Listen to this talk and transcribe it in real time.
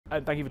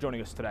Thank you for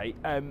joining us today.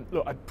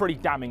 Look, a pretty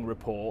damning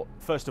report.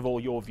 First of all,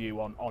 your view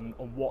on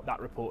what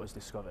that report has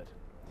discovered.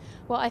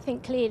 Well, I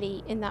think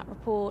clearly in that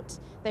report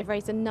they've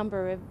raised a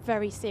number of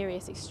very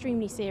serious,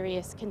 extremely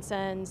serious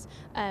concerns,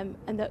 and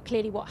that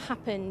clearly what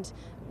happened,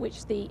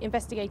 which the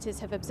investigators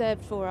have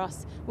observed for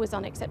us, was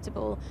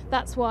unacceptable.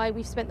 That's why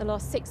we've spent the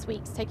last 6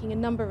 weeks taking a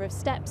number of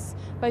steps,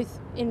 both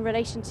in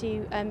relation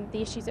to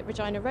the issues at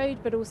Regina Road,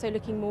 but also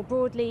looking more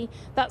broadly.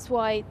 That's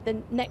why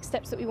the next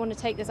steps that we want to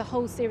take, there's a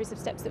whole series of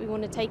steps that we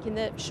want to take in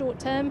the short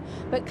term,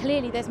 but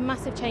clearly there's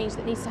massive change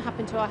that needs to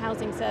happen to our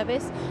housing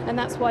service, and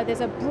that's why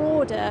there's a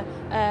broader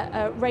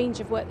range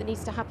of work that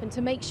needs to happen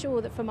to make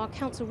sure that from our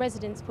council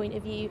residents' point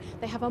of view,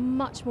 they have a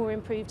much more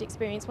improved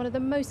experience. One of the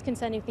most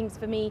concerning things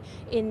for me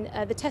in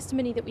the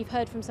testimony that we've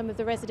heard from some of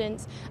the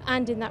residents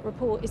and in that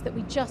report is that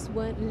we just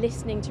weren't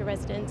listening to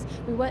residents.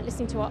 We weren't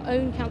listening to our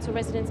own council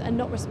residents and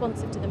not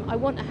responsive to them. I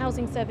want a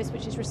housing service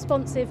which is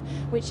responsive,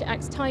 which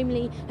acts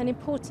timely, and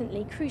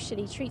importantly,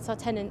 crucially, treats our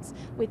tenants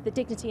with the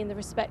dignity and the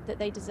respect that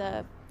they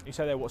deserve. You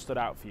say there what stood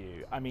out for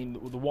you. I mean,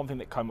 the one thing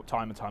that came up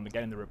time and time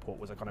again in the report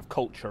was a kind of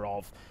culture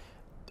of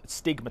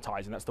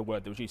stigmatising, that's the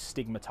word that was used,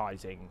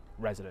 stigmatising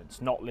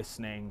residents, not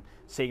listening,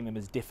 seeing them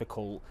as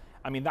difficult.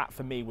 I mean, that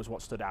for me was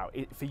what stood out.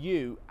 For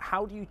you,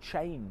 how do you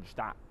change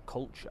that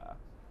culture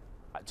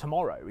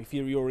tomorrow? If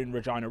you're in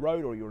Regina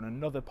Road or you're in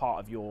another part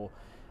of your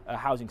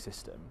housing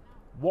system,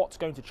 what's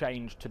going to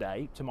change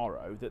today,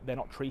 tomorrow, that they're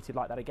not treated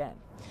like that again?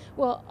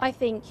 Well, I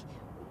think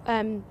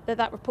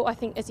that report, I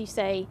think, as you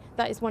say,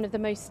 that is one of the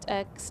most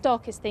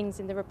starkest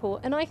things in the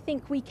report, and I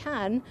think we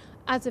can,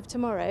 as of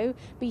tomorrow,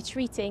 be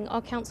treating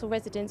our council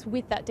residents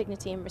with that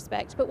dignity and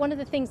respect. But one of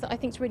the things that I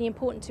think is really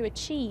important to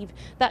achieve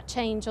that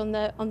change on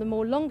the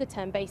more longer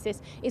term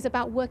basis is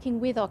about working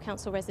with our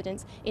council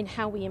residents in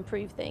how we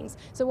improve things.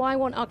 So I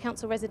want our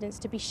council residents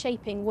to be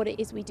shaping what it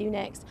is we do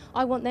next.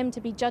 I want them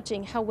to be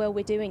judging how well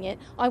we're doing it.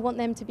 I want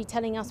them to be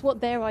telling us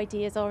what their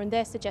ideas are and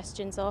their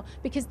suggestions are,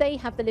 because they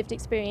have the lived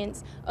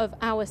experience of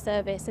our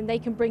service and they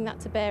can bring that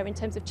to bear in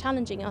terms of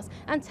challenging us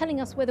and telling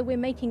us whether we're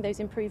making those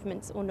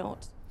improvements or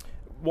not.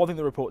 One thing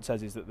the report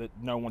says is that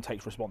no one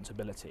takes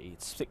responsibility.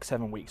 It's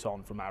 6-7 weeks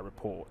on from our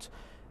report.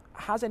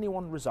 Has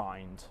anyone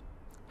resigned?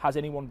 Has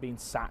anyone been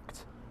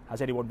sacked?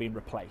 Has anyone been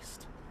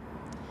replaced?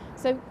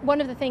 So one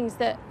of the things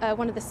that,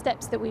 one of the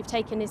steps that we've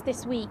taken is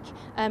this week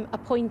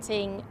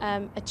appointing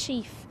a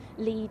chief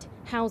lead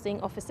housing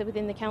officer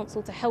within the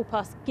council to help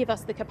us, give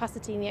us the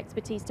capacity and the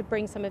expertise to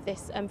bring some of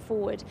this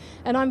forward.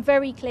 And I'm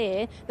very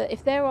clear that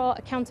if there are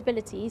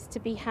accountabilities to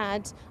be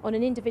had on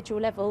an individual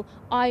level,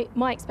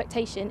 my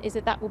expectation is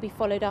that that will be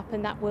followed up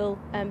and that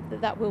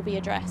will be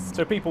addressed.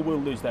 So people will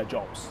lose their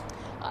jobs?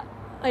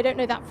 I don't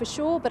know that for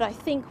sure, but I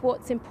think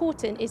what's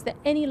important is that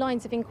any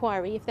lines of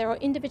inquiry, if there are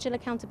individual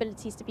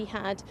accountabilities to be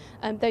had,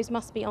 those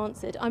must be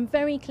answered. I'm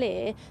very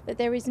clear that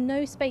there is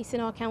no space in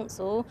our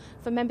council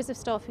for members of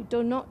staff who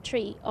do not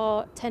treat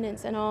our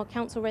tenants and our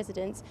council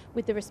residents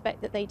with the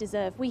respect that they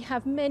deserve. We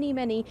have many,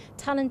 many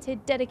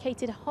talented,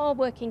 dedicated,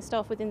 hard-working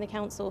staff within the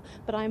council,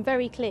 but I am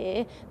very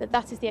clear that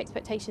that is the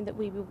expectation that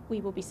we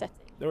will be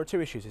setting. There are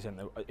two issues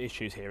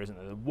here, isn't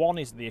there? One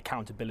is the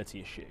accountability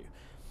issue.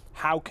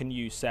 How can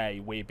you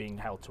say we're being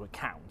held to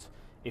account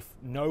if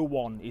no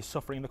one is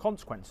suffering the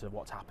consequences of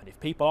what's happened? If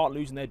people aren't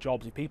losing their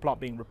jobs, if people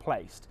aren't being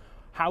replaced,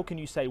 how can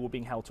you say we're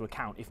being held to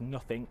account if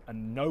nothing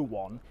and no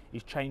one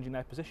is changing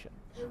their position?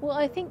 Well,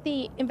 I think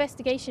the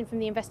investigation from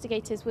the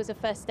investigators was a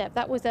first step.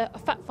 That was a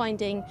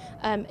fact-finding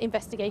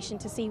investigation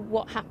to see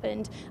what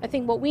happened. I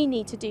think what we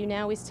need to do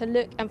now is to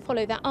look and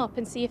follow that up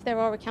and see if there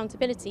are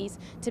accountabilities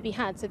to be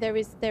had. So there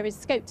is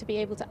scope to be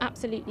able to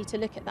absolutely to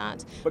look at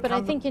that. But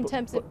I think in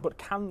terms of... But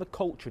can the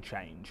culture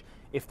change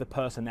if the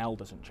personnel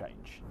doesn't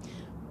change?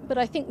 But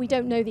I think we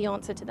don't know the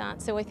answer to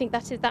that. So I think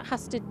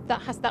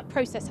that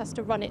process has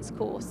to run its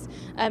course,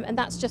 and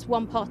that's just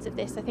one part of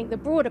this. I think the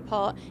broader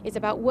part is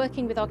about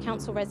working with our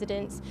council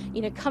residents,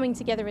 coming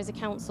together as a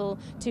council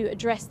to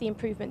address the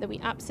improvement that we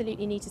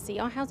absolutely need to see.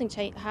 Our housing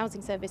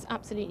service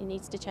absolutely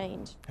needs to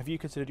change. Have you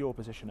considered your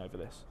position over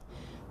this?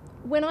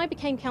 When I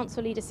became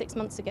council leader 6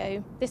 months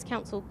ago, this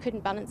council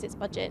couldn't balance its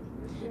budget.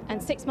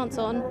 And 6 months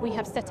on, we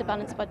have set a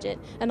balanced budget.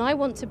 And I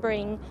want to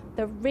bring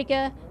the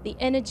rigour, the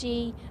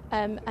energy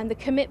and the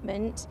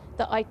commitment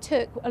that I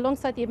took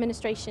alongside the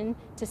administration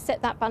to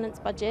set that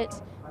balanced budget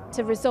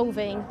to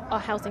resolving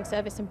our housing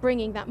service and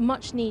bringing that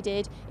much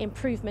needed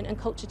improvement and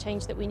culture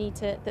change that we need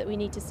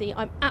to see.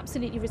 I'm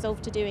absolutely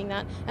resolved to doing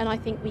that, and I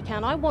think we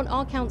can. I want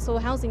our council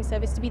housing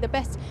service to be the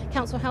best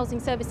council housing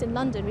service in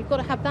London. We've got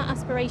to have that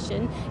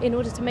aspiration in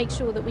order to make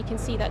sure that we can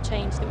see that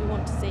change that we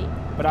want to see.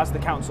 But as the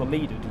council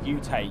leader, do you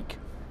take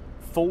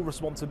full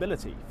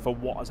responsibility for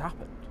what has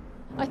happened?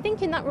 I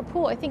think in that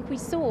report, I think we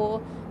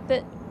saw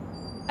that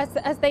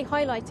as they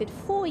highlighted,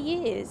 4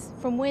 years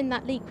from when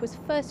that leak was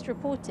first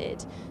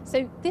reported.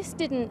 So this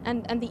didn't,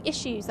 and the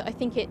issues that I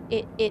think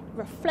it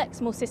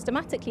reflects more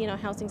systematically in our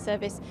housing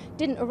service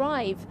didn't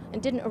arrive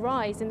and didn't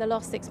arise in the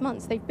last 6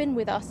 months. They've been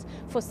with us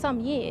for some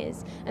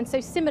years. And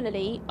so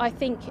similarly, I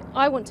think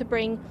I want to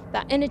bring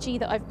that energy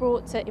that I've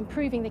brought to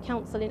improving the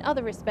council in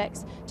other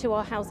respects to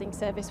our housing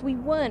service. We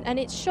weren't, and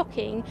it's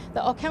shocking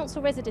that our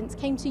council residents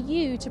came to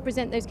you to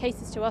present those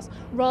cases to us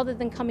rather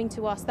than coming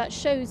to us. That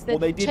shows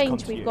the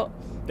change we've got.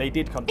 They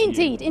did come to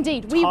you.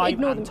 Indeed. We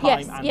ignore them.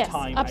 Yes,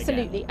 time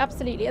absolutely, again.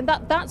 absolutely. And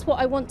that's what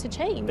I want to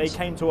change. They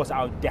came to us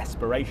out of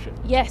desperation.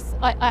 Yes,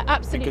 I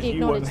absolutely because you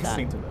acknowledge weren't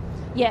listening to them.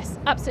 Yes,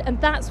 absolutely,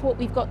 and that's what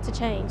we've got to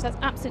change. That's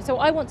absolutely. So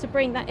I want to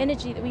bring that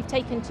energy that we've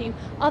taken to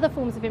other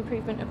forms of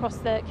improvement across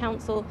the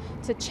council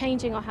to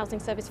changing our housing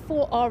service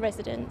for our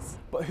residents.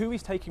 But who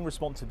is taking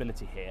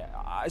responsibility here?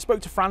 I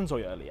spoke to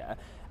Franzoy earlier,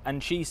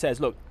 and she says,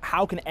 look,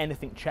 how can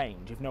anything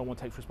change if no one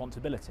takes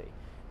responsibility?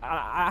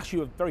 I asked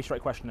you a very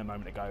straight question a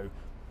moment ago.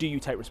 Do you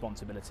take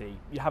responsibility?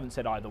 You haven't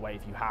said either way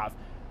if you have.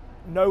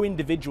 No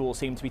individual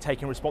seemed to be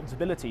taking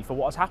responsibility for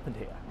what has happened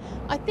here.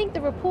 I think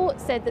the report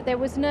said that there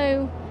was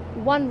no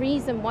one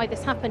reason why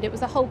this happened. It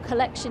was a whole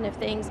collection of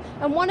things,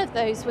 and one of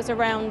those was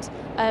around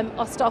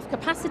our staff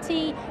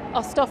capacity,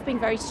 our staff being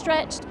very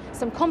stretched,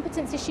 some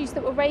competence issues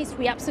that were raised.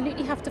 We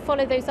absolutely have to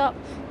follow those up.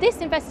 This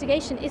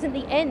investigation isn't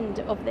the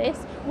end of this.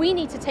 We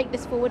need to take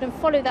this forward and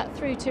follow that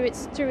through to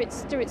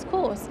its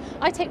course.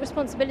 I take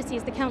responsibility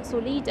as the council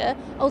leader,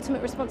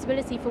 ultimate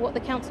responsibility for what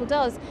the council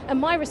does, and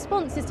my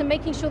response is to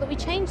making sure that we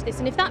change this.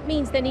 And if that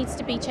means there needs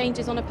to be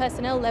changes on a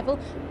personnel level,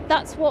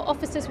 that's what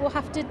officers will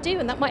have to do,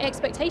 and that my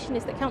expectation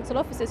is that council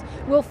officers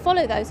will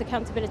follow those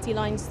accountability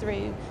lines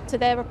through to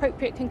their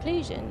appropriate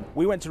conclusion.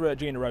 We went to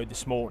Regina Road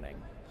this morning.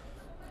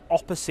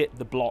 Opposite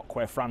the block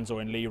where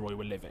Franzoy and Leroy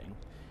were living,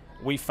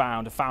 we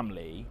found a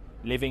family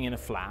living in a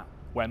flat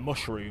where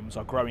mushrooms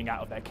are growing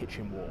out of their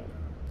kitchen wall.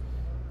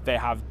 They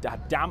have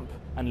had damp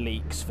and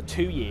leaks for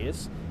 2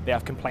 years. They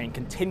have complained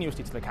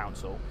continuously to the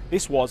council.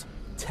 This was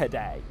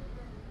today.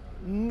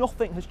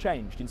 Nothing has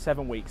changed in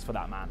 7 weeks for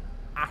that man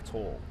at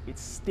all.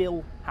 It's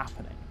still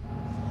happening.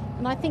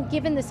 And I think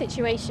given the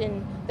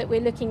situation that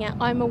we're looking at,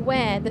 I'm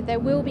aware that there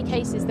will be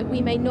cases that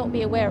we may not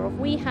be aware of.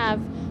 We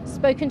have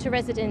spoken to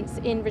residents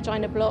in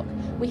Regina Block.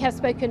 We have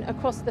spoken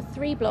across the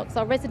 3 blocks.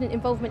 Our resident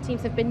involvement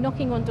teams have been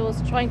knocking on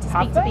doors trying to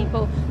speak to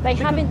people. They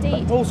have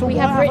indeed.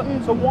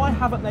 So why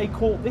haven't they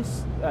caught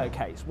this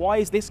case? Why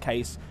is this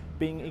case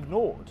being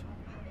ignored?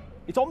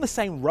 It's on the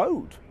same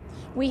road.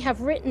 We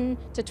have written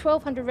to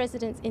 1,200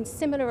 residents in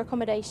similar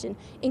accommodation,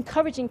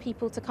 encouraging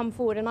people to come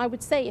forward. And I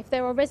would say if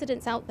there are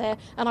residents out there,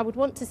 and I would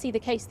want to see the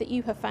case that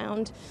you have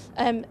found,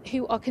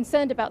 who are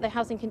concerned about their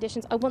housing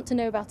conditions, I want to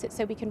know about it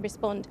so we can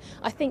respond.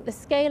 I think the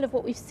scale of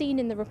what we've seen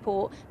in the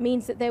report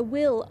means that there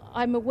will,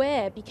 I'm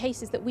aware, be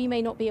cases that we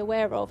may not be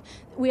aware of.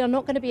 We are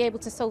not going to be able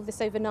to solve this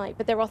overnight,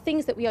 but there are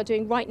things that we are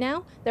doing right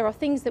now. There are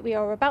things that we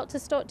are about to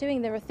start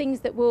doing. There are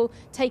things that will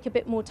take a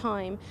bit more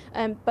time.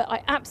 But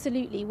I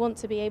absolutely want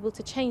to be able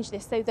to change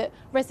this so that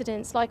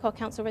residents, like our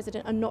council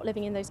resident, are not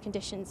living in those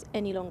conditions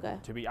any longer.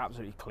 To be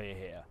absolutely clear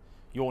here,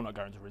 you're not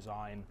going to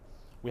resign.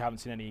 We haven't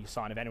seen any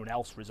sign of anyone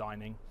else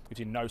resigning. We've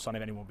seen no sign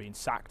of anyone being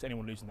sacked,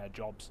 anyone losing their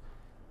jobs.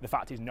 The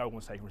fact is no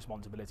one's taking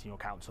responsibility in your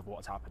council for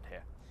what's happened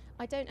here.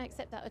 I don't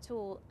accept that at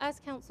all. As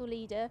council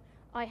leader,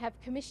 I have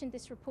commissioned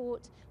this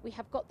report. We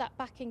have got that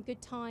back in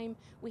good time.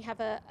 We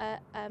have a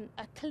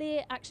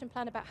clear action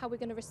plan about how we're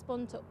going to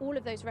respond to all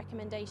of those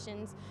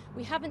recommendations.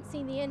 We haven't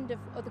seen the end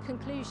of the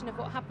conclusion of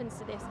what happens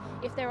to this.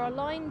 If there are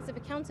lines of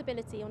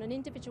accountability on an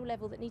individual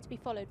level that need to be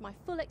followed, my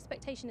full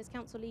expectation as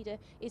council leader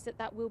is that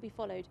that will be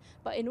followed.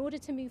 But in order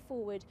to move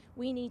forward,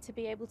 we need to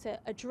be able to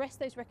address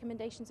those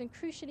recommendations. And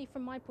crucially,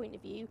 from my point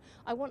of view,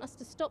 I want us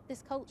to stop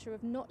this culture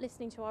of not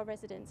listening to our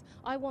residents.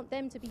 I want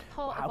them to be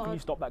part of our... How can you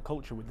stop that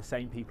culture with the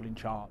same people in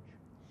charge?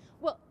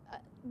 Well,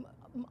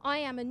 I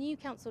am a new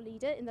council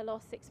leader in the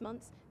last 6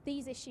 months.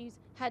 These issues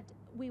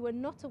we were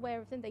not aware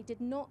of them. They did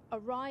not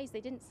arise.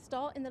 They didn't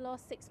start in the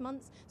last 6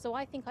 months. So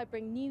I think I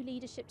bring new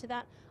leadership to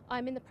that.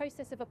 I'm in the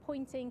process of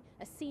appointing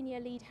a senior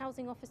lead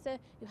housing officer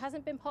who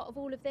hasn't been part of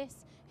all of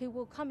this, who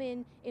will come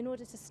in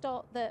order to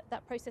start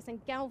that process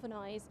and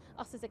galvanise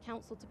us as a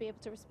council to be able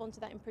to respond to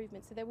that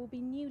improvement. So there will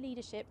be new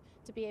leadership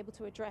to be able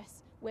to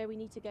address where we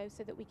need to go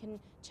so that we can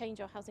change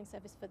our housing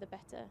service for the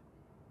better.